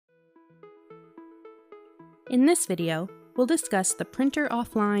In this video, we'll discuss the printer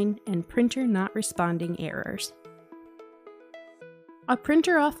offline and printer not responding errors. A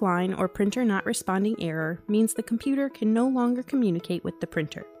printer offline or printer not responding error means the computer can no longer communicate with the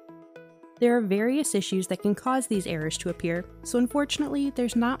printer. There are various issues that can cause these errors to appear, so unfortunately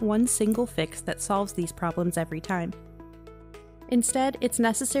there's not one single fix that solves these problems every time. Instead, it's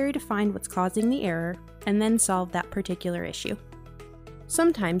necessary to find what's causing the error and then solve that particular issue.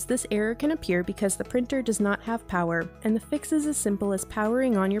 Sometimes this error can appear because the printer does not have power, and the fix is as simple as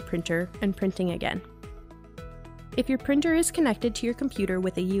powering on your printer and printing again. If your printer is connected to your computer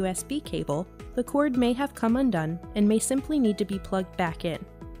with a USB cable, the cord may have come undone and may simply need to be plugged back in.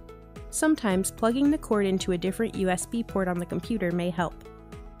 Sometimes plugging the cord into a different USB port on the computer may help.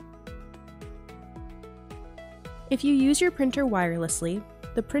 If you use your printer wirelessly,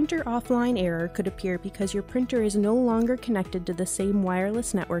 the printer offline error could appear because your printer is no longer connected to the same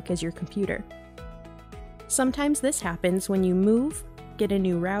wireless network as your computer. Sometimes this happens when you move, get a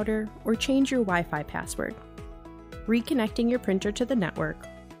new router, or change your Wi-Fi password. Reconnecting your printer to the network,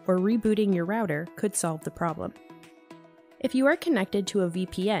 or rebooting your router could solve the problem. If you are connected to a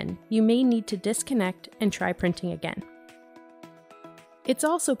VPN, you may need to disconnect and try printing again. It's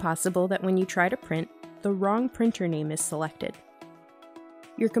also possible that when you try to print, the wrong printer name is selected.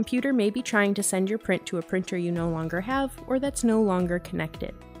 Your computer may be trying to send your print to a printer you no longer have or that's no longer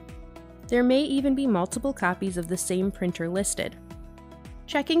connected. There may even be multiple copies of the same printer listed.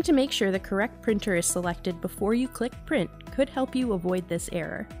 Checking to make sure the correct printer is selected before you click print could help you avoid this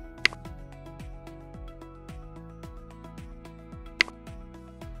error.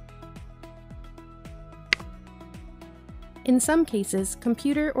 In some cases,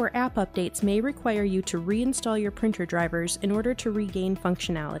 computer or app updates may require you to reinstall your printer drivers in order to regain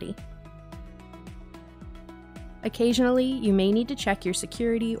functionality. Occasionally, you may need to check your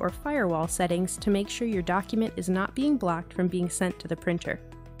security or firewall settings to make sure your document is not being blocked from being sent to the printer.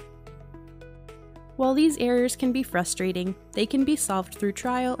 While these errors can be frustrating, they can be solved through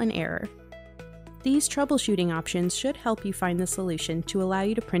trial and error. These troubleshooting options should help you find the solution to allow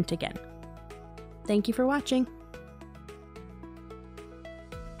you to print again. Thank you for watching.